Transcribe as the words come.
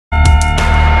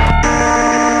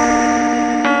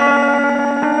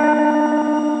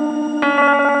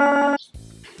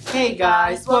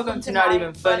guys, welcome to Not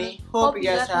Even Funny. Hope you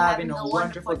guys are having a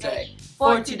wonderful day.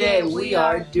 For today, we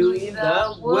are doing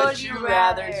the Would You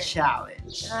Rather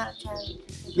Challenge.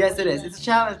 Yes, it is. It's a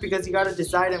challenge because you gotta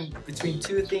decide between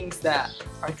two things that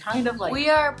are kind of like... We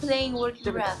are playing Would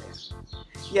You Rather.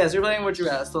 Yes, we're playing Would You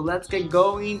Rather. So let's get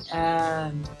going,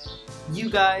 and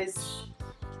you guys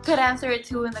could answer it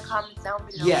too in the comments down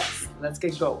below. Yes, let's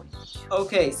get going.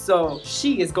 Okay, so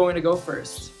she is going to go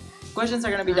first. Questions are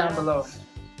going to be down below.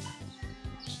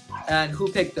 And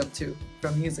who picked them too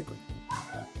from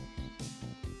Musical.ly.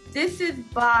 This is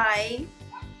by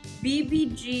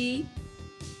BBG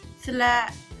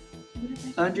 _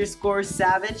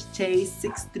 Savage Tay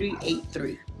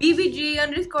 6383. BBG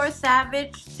 _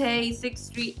 Savage Tay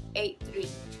 6383.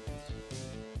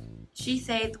 She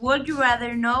says, would you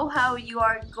rather know how you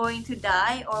are going to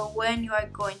die or when you are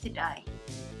going to die?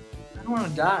 I don't want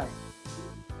to die.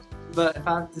 But if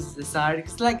I have to decide,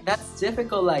 it's like that's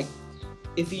difficult. Like,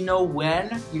 if you know when,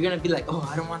 you're gonna be like, oh,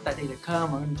 I don't want that day to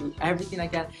come. I'm gonna do everything I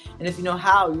can. And if you know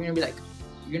how, you're gonna be like,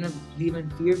 you're gonna live in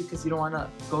fear because you don't want to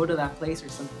go to that place or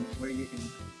something where you can.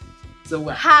 So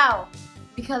what? How?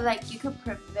 Because like you could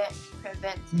prevent.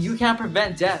 You can't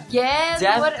prevent death. Yes.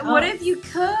 Death what if you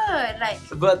could? Like.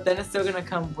 But then it's still gonna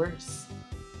come worse.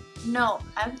 No,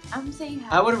 I'm saying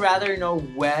how. I would rather know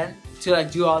when to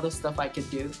like do all the stuff I could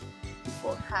do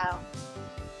before. How?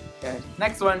 Okay.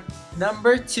 Next one.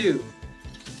 Number 2.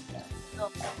 Oh,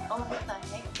 what the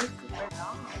heck? This is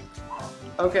wrong.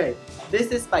 Okay.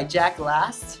 This is by Jack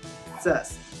Last. It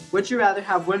says, would you rather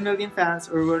have 1 million fans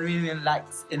or 1 million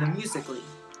likes in a Musical.ly?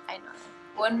 I know.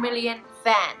 1 million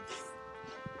fans.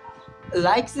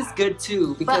 Likes is good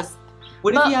too because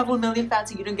what if you have 1 million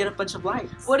fans and you don't get a bunch of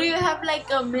likes? What do you have like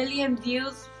 1 million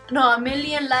views? No, 1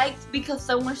 million likes because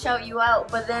someone shout you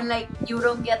out, but then like you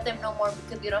don't get them no more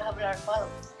because you don't have a lot of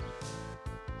followers.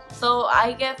 So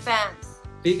I get fans.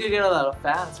 But you could get a lot of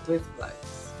fans with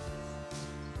likes.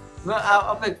 Well,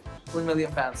 I'll pick 1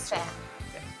 million fans too.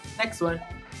 Okay. Next one.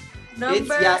 It's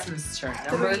Yasmin's turn.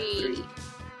 Number 3.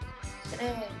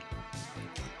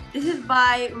 This is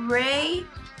by Ray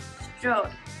Strode.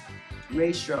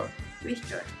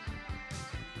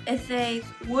 It says,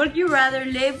 would you rather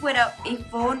live without a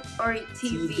phone or a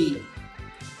TV?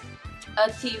 A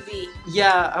TV.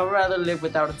 Yeah, I would rather live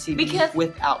without a TV. Because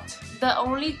without. The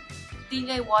only thing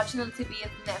I watch on the TV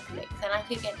is Netflix, and I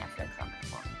could get Netflix on my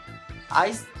phone.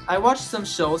 I watch some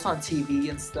shows on TV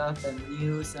and stuff and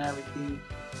news and everything,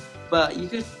 but you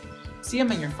could see them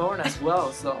in your phone as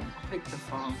well, so I'll pick the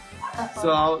phone. So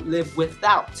I'll live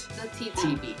without the TV.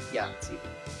 TV. Yeah, TV.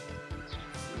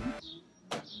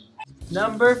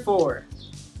 Number 4.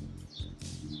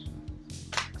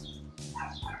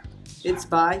 It's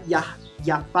by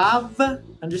Yapav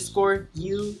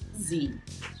 _UZ.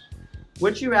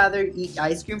 Would you rather eat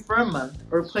ice cream for a month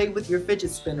or play with your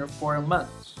fidget spinner for a month?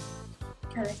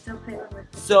 Can I still play with it?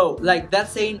 So, like,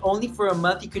 that's saying only for a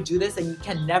month you could do this and you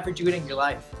can never do it in your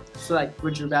life. So, like,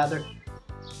 would you rather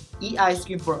eat ice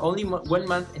cream for only 1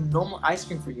 month and no more ice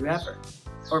cream for you ever?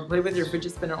 Or play with your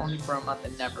fidget spinner only for a month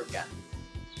and never again?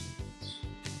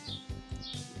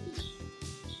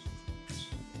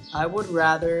 I would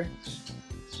rather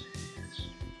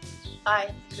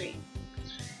ice cream.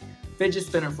 Fidget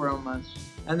spinner for a month,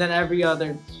 and then every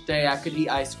other day I could eat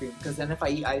ice cream. Because then if I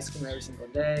eat ice cream every single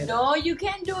day, no, you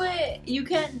can't do it. You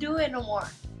can't do it no more.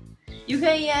 You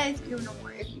can't eat ice cream no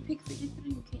more. If you pick fidget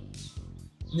spinner, you can't.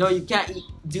 No, you can't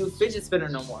do fidget spinner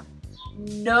no more.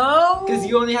 No. Because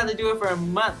you only have to do it for a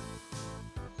month.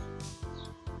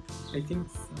 I think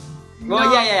so. No.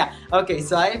 Well, yeah. Okay,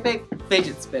 so I pick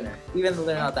fidget spinner, even though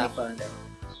they're not that fun.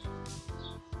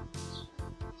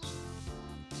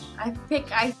 I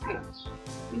pick ice cream.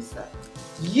 You suck.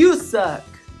 You suck.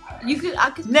 I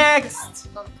could. Next.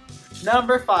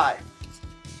 Number 5.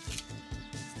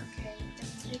 Okay,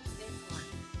 let's pick this one.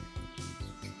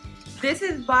 This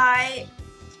is by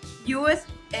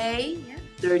USA.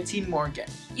 13 Morgan.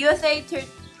 USA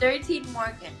 13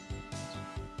 Morgan.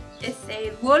 It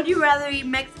says, would you rather eat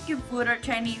Mexican food or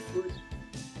Chinese food?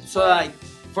 So like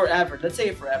forever. Let's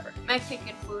say forever.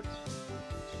 Mexican food.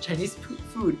 Chinese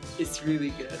food is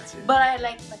really good too. But I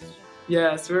like Mexican.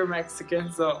 Yes, we're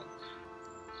Mexican, so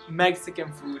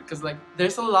Mexican food. Cause like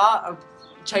there's a lot of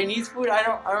Chinese food. I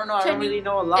don't know. I don't really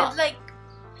know a lot. It's like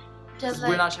just like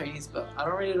we're not Chinese, but I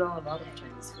don't really know a lot of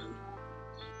Chinese food.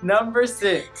 Number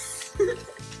 6.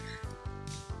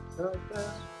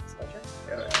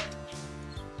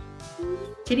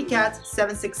 Kitty Cat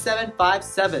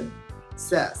 76757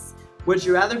 says, would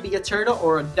you rather be a turtle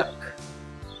or a duck?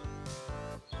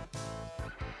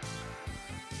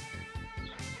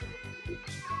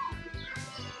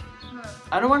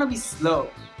 I don't want to be slow.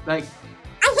 Like,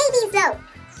 I hate being slow.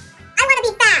 I want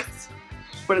to be fast.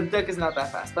 but a duck is not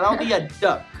that fast. But I'll be a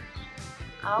duck.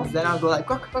 I'll 'Cause then I'll go like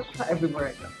quack, quack, quack, everywhere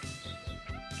I go.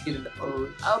 Get in the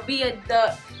ocean. I'll be a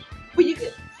duck. But You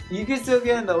can still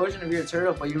get in the ocean if you're a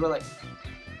turtle, but you go like.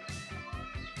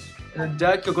 And a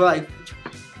duck, you'll go like.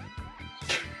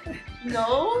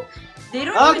 no, they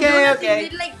don't Okay, even do nothing. okay.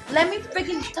 They like, let me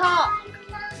freaking talk.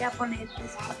 Ya pone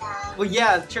this. Well,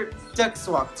 yeah, ducks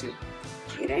walk too.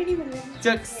 You don't even let me.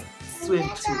 Ducks swim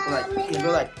too. But like, you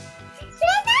go like.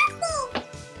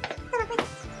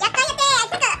 Ya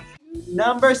cállate, I think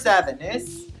Number 7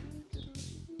 is.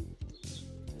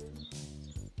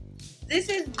 This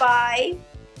is by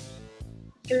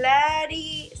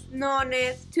Gladys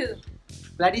Nones 2.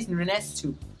 Gladys Nunes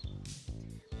too.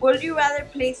 Would you rather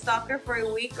play soccer for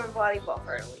a week or volleyball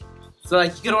for a week? So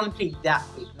like you can only play that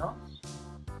week, no?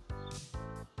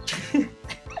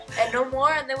 And no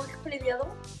more, and then we can play the other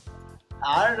one?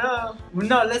 I don't know.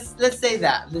 No, let's say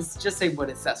that. Let's just say what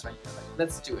it says right there. Like,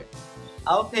 let's do it.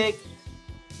 I'll pick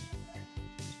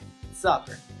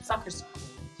soccer. Soccer's cool.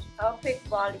 I'll pick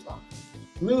volleyball.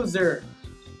 Loser.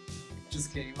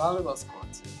 Just kidding. Volleyball's cool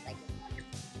too.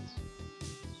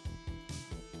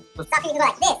 soccer you can go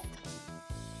like this.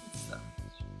 So,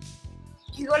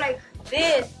 You go like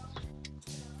this.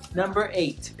 number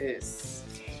 8 is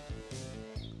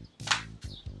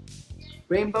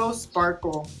Rainbow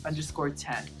Sparkle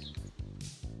 _10.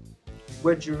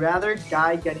 Would you rather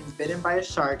die getting bitten by a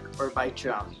shark or by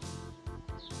drowning?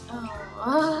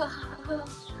 Oh.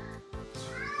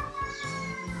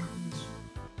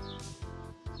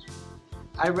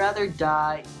 I'd rather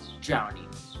die drowning.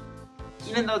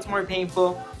 Even though it's more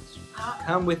painful,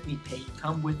 come with me, pain.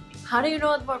 Come with me. How do you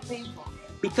know it's more painful?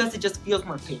 Because it just feels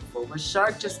more painful. When a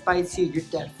shark just bites you, you're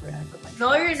dead forever. Like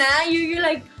No, you're not. You're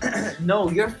like. No,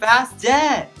 you're fast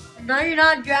dead. No, you're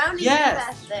not drowning. Yes. You're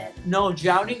fast dead. No,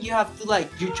 drowning, you have to like,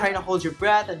 you're trying to hold your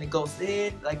breath and it goes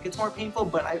in. Like, it's more painful,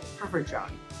 but I prefer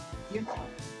drowning. You?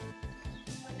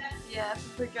 Yeah, I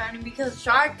prefer drowning because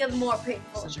shark is more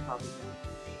painful. Such a hobby.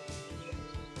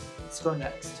 Let's go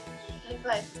next.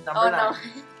 Like, Number oh 9. no.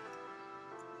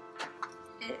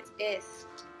 It is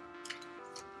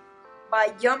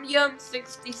by Yum Yum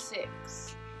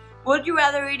 66. Would you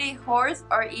rather eat a horse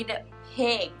or eat a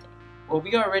pig? Well,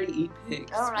 we already eat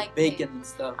pigs. I don't with like bacon pig. and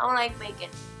stuff. I don't like bacon.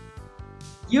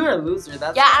 You're a loser,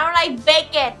 that's Yeah, I don't like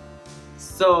bacon.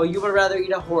 So you would rather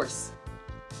eat a horse.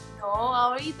 No,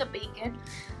 I'll eat the bacon.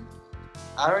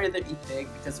 I'd rather eat pig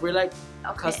because we're like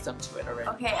Okay. accustomed to it already.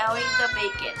 Okay, I'll eat the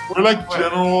bacon. We're like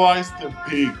generalized to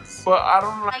pigs. But I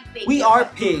don't I like. like bacon. We are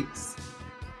pigs.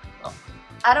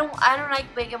 I don't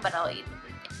like bacon, but I'll eat the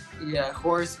bacon. Yeah,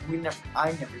 horse.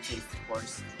 I never tasted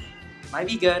horse. Might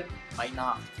be good, might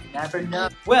not. Never know.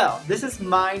 Well, this is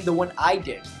mine, the one I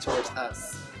did towards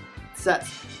us. It says,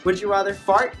 would you rather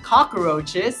fart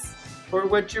cockroaches or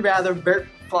would you rather burp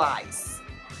flies?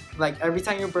 Like every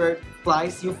time you burp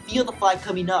flies, you feel the fly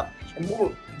coming up and whoa,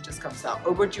 it just comes out.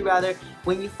 Or would you rather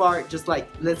when you fart, just like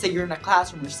let's say you're in a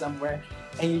classroom or somewhere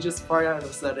and you just fart out of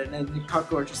a sudden and the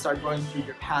cockroaches start going through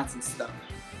your pants and stuff.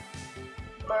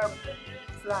 Burp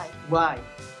fly. Why?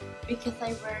 Because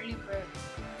I rarely burp.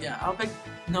 Yeah, I'll pick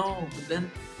no, but then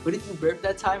what if you burp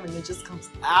that time and it just comes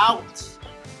out?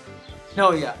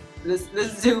 No, yeah.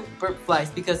 Let's do burp flies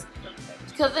because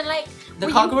Because then like the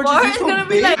when cockroaches you fart, are it's so gonna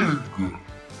be big. like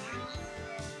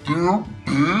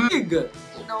Big.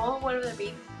 no, what would it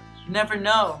be? You never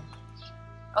know.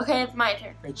 Okay, it's my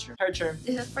turn. Her turn. Her turn.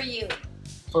 This is for you.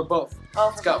 For both. Oh,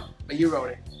 Let's go. But you wrote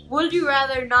it. Would you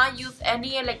rather not use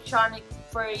any electronics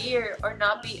for a year or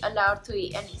not be allowed to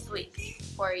eat any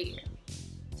sweets for a year?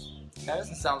 That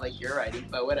doesn't sound like you're writing,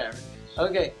 but whatever.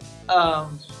 Okay.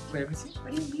 Wait, let me see.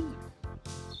 What do you mean?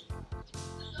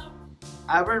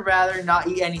 I would rather not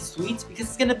eat any sweets because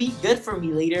it's gonna be good for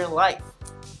me later in life.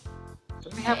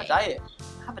 Let me have a diet.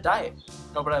 Have a diet.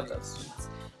 No, but I love sweets.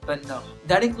 But no.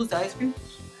 That includes ice cream?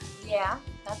 Yeah,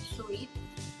 that's sweet.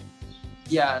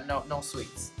 Yeah, no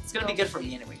sweets. It's gonna be good for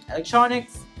me anyway.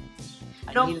 Electronics.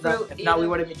 I No need that. fruit If not, we either.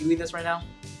 wouldn't be doing this right now.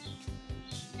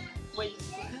 Wait.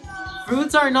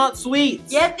 Fruits are not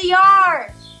sweets. Yes, they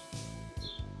are.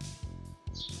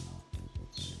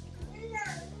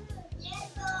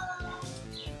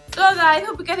 So guys,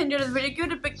 hope you guys enjoyed this video. Give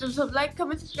it a big thumbs up, like,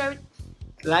 comment, subscribe.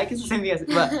 Like is the same thing as,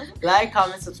 but like,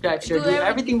 comment, subscribe, share, Do do everything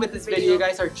everything with this video. You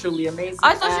guys are truly amazing.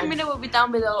 Our social and media will be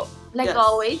down below, like Yes.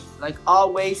 always. like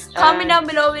always. Comment and down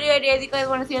below video ideas you guys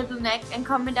want to see us do next, and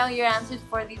comment down your answers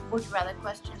for these would you rather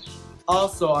questions.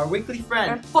 Also, our weekly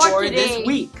friend And for this today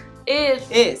week Is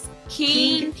is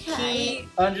King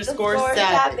underscore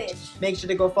savage. Make sure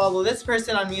to go follow this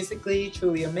person on Musical.ly.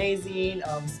 Truly amazing.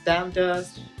 Spammed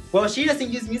us. Well, she doesn't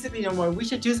use Musical.ly no more. We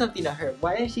should do something to her.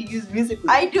 Why didn't she use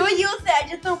Musical.ly? I do use it. I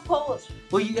just don't post.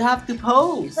 Well, you have to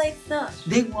post. It's like suck.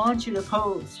 They want you to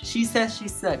post. She says she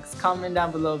sucks. Comment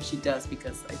down below if she does,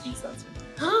 because I think so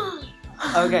too.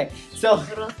 Okay, so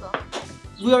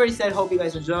we already said hope you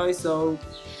guys enjoy. So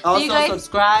also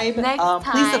subscribe. Next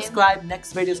please time. subscribe.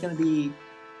 Next video is gonna be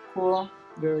cool.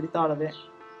 We already thought of it.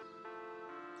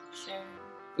 Sure.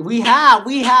 We have.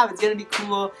 It's gonna be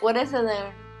cool. What is it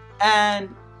there? And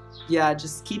yeah,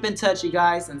 just keep in touch, you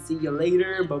guys, and see you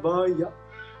later. Bye bye. Yep.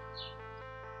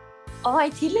 Oh, my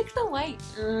teeth look so white.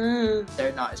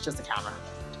 They're not. It's just a camera.